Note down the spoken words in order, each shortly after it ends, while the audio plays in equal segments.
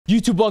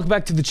YouTube, welcome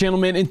back to the channel,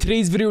 man. In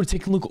today's video, we're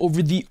taking a look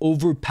over the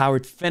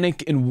overpowered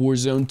Fennec in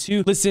Warzone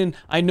 2. Listen,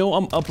 I know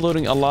I'm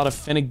uploading a lot of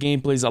Fennec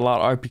gameplays, a lot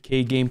of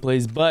RPK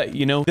gameplays, but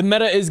you know, the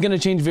meta is going to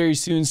change very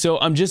soon, so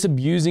I'm just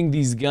abusing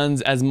these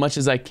guns as much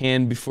as I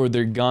can before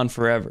they're gone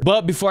forever.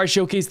 But before I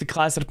showcase the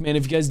class setup, man,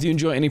 if you guys do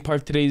enjoy any part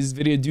of today's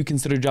video, do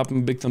consider dropping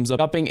a big thumbs up,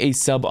 dropping a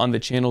sub on the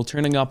channel,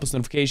 turning on post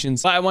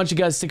notifications. But I want you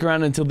guys to stick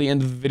around until the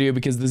end of the video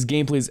because this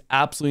gameplay is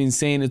absolutely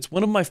insane. It's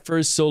one of my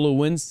first solo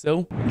wins,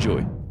 so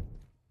enjoy.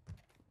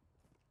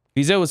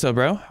 Visa, what's up,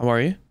 bro? How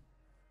are you?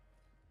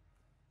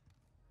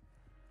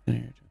 So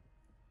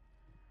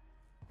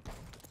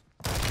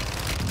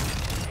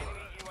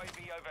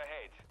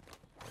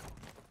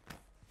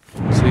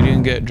you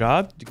didn't get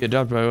dropped? You get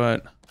dropped by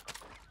what?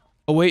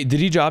 Oh wait, did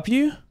he drop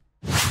you?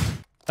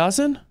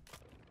 Dawson?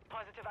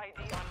 Positive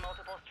ID on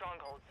multiple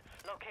strongholds.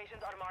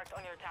 Locations are marked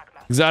on your attack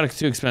map. Exotic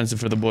too expensive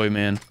for the boy,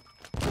 man.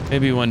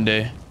 Maybe one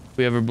day if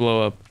we ever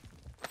blow up.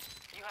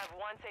 You have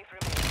one safe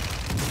remaining.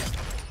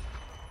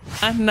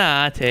 I'm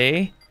not,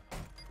 eh?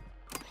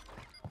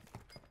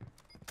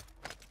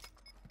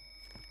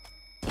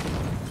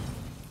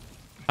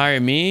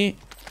 Hire me?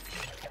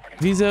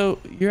 Vizo,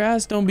 your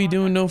ass don't be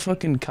doing no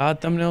fucking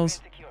COD thumbnails.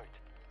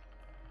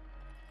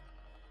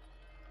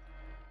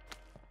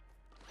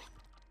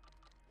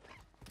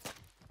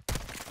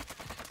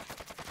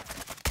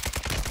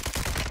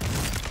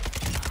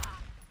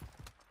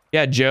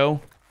 Yeah,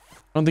 Joe. I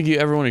don't think you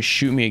ever want to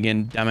shoot me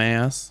again,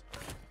 dumbass.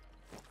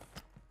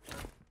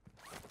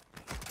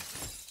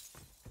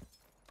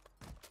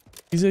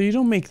 Visa, you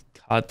don't make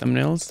COD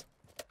thumbnails.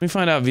 Let me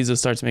find out if Visa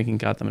starts making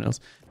COD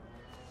thumbnails.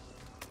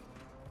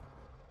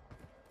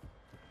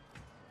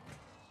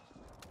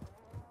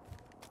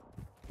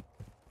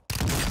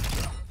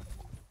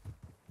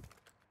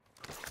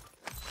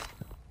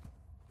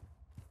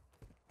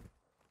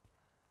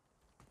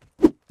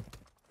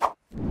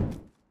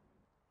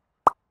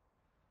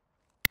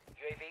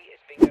 UAV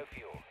is bingo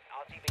fuel.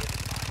 RTV is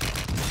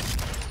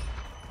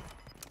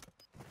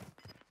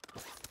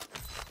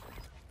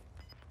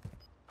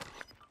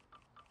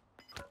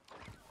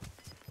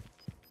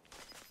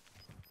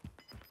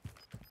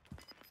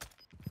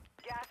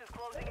gas is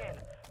closing in.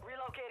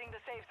 Relocating the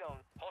safe zone.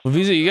 Well,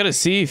 Visa, you gotta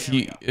see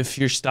if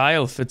your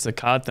style fits a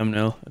COD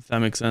thumbnail, if that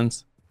makes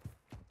sense.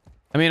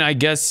 I mean, I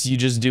guess you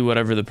just do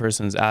whatever the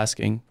person's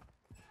asking.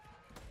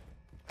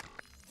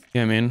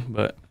 Yeah, I mean,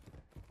 but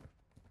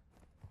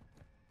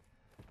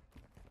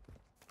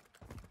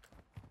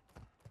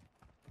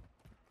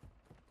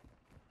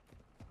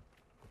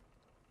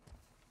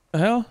the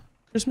hell?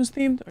 Christmas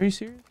themed? Are you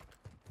serious?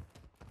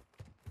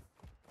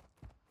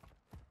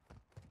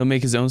 He'll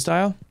make his own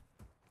style?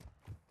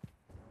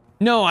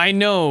 No, I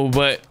know,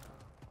 but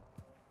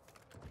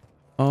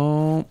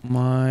oh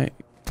my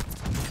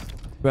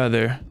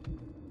brother,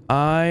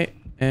 I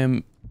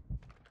am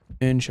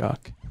in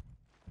shock.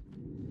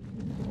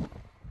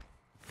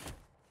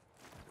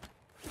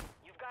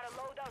 You've got a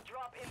loadout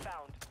drop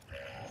inbound.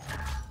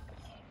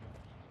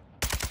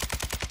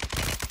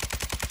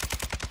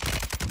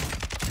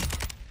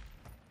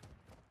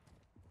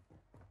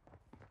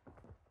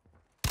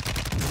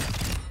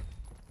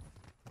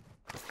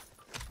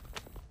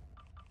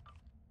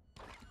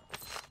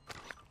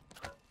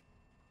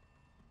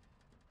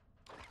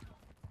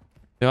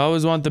 They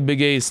always want the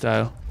big A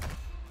style.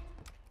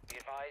 Be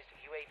advised,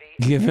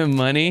 UAV Give him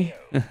money.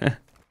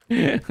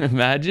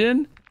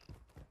 Imagine.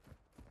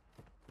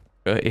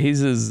 Bro, Ace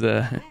is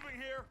Ace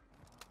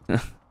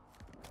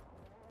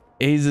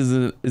is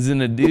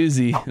in a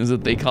doozy, is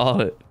what they call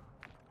it.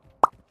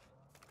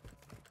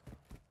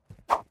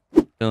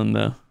 Don't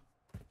know.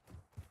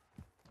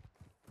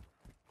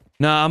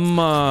 Nah,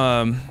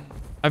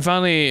 I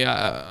finally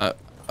I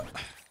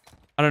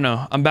don't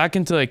know. I'm back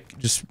into like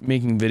just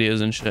making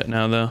videos and shit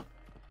now though.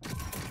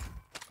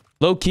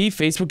 Low key,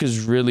 Facebook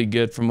is really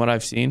good from what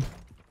I've seen.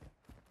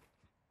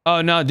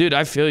 Oh no, dude,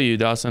 I feel you,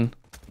 Dawson.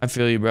 I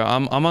feel you, bro.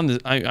 I'm on the.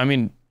 I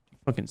mean, you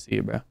fucking see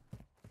it, bro. I'm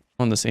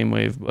on the same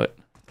wave, but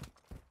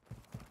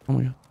oh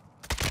my god.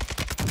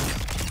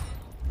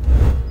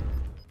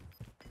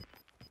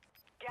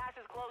 gas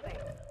is closing.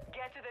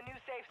 Get to the new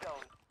safe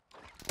zone.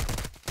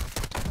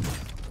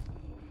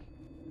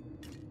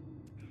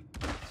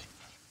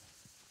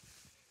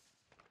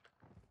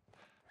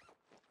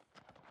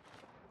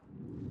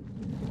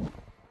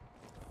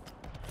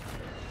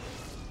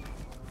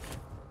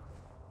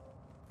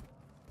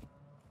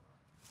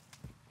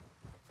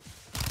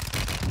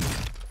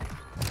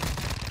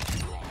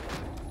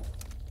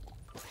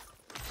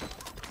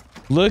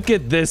 Look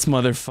at this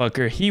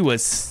motherfucker. He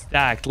was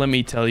stacked. Let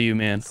me tell you,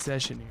 man.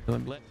 Session here. Be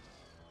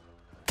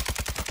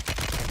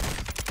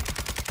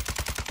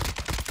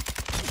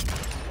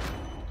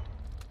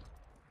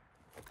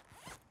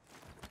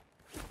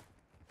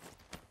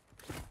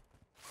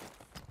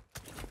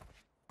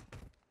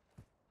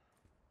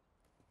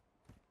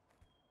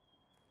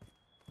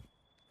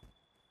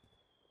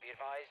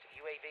advised,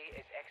 UAV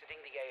is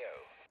exiting the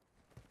AO.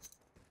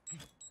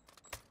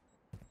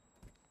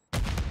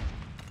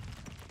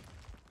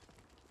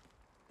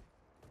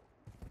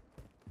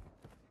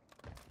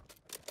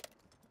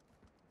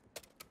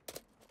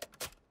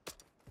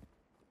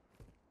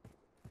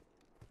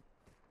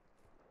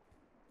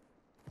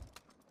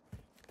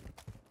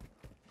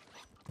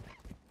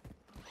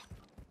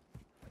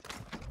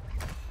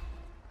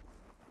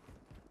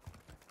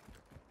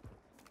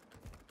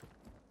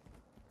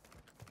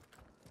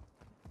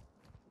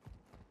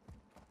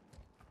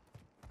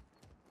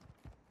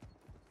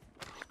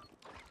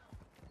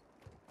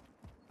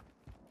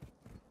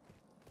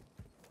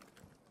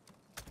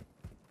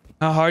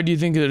 How hard do you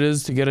think it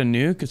is to get a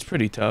nuke? It's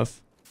pretty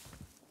tough.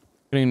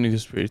 Getting a nuke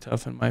is pretty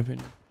tough in my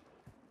opinion.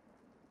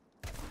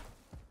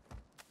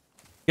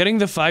 Getting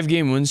the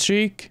 5-game win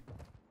streak.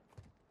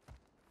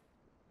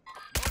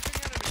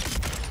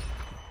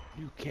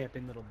 You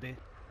camping little bit.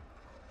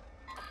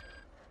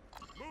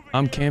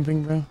 I'm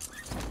camping, bro.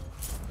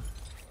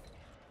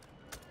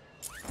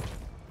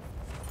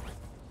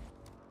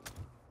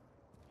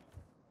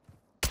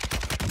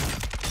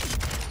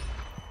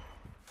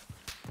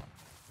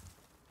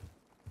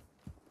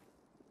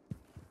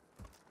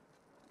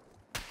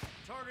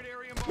 Target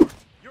area marked.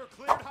 You're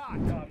cleared hot.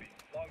 Copy.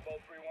 Longbow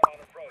 3-1 on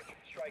approach.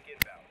 Strike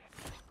inbound.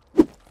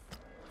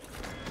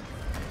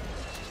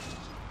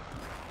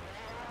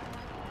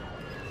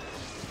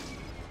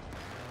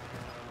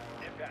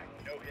 Impact.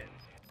 No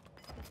hits.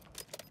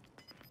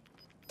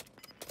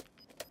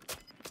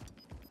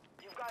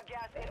 You've got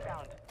gas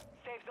inbound.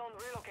 Safe zone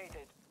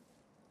relocated.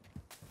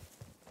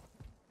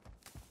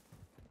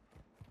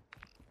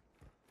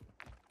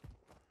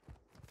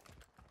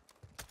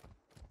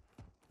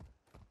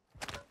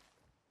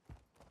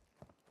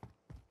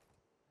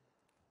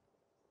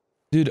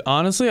 Dude,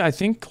 honestly, I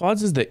think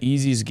quads is the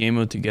easiest game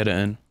mode to get it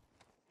in.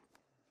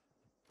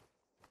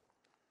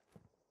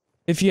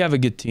 If you have a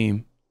good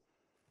team.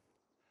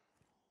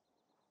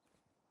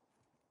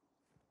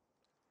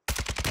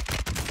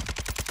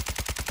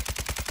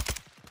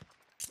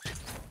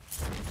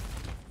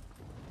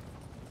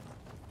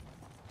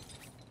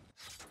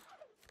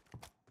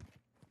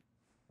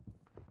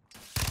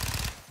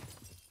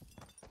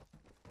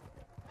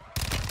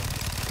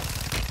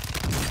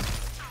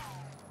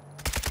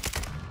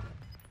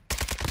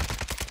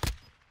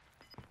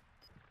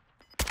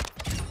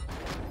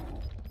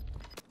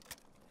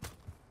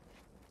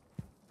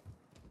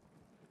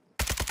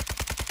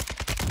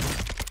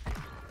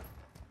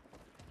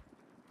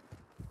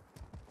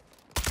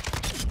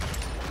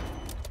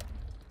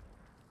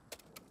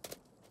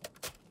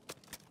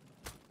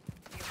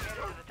 You've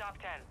made it to the top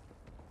 10.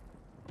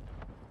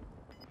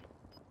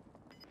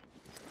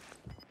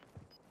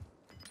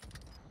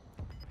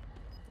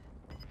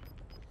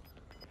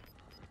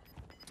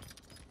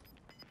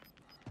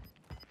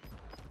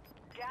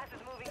 Gas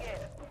is moving in.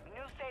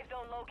 New safe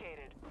zone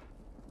located.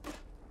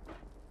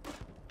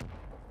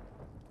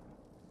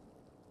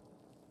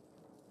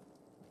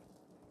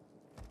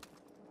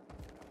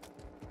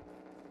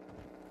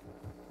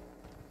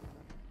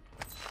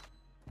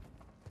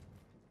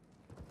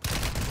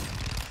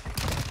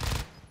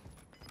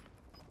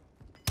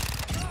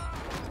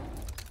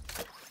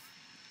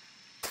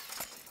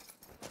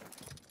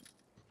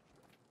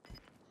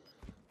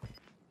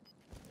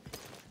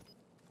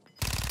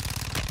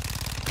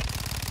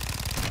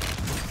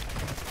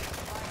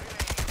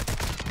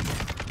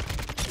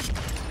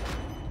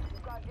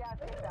 You've got gas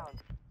inbound.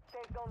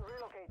 Safe zone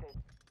relocated.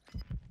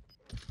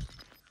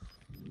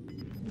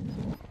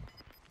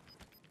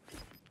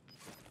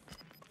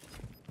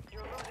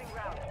 You're losing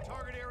ground.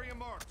 Target area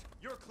marked.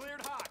 You're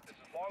cleared hot. This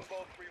is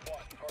Longbow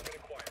 3-1. Target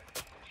acquired.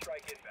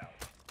 Strike inbound.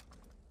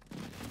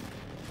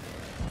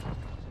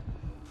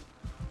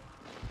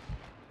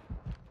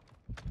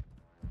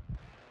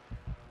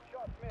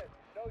 Shot missed.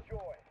 No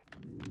joy.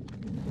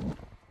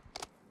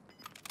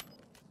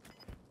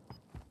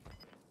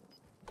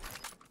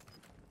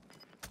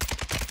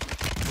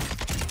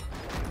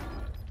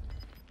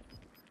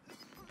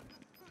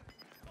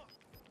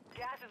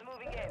 Gas is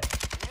moving in.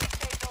 New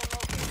safe zone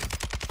located.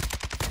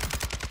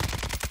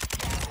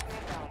 Gas is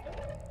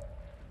inbound.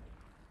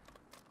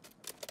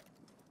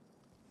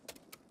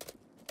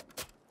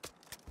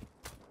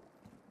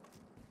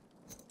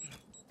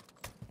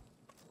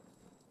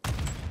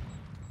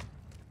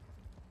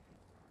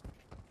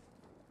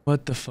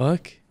 What the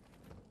fuck?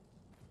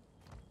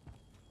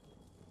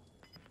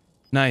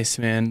 Nice,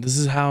 man. This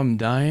is how I'm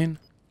dying.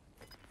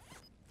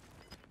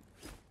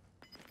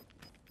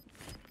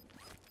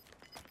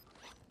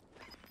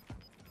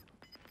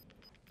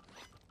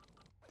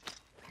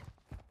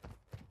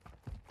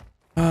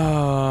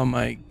 Oh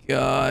my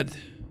god.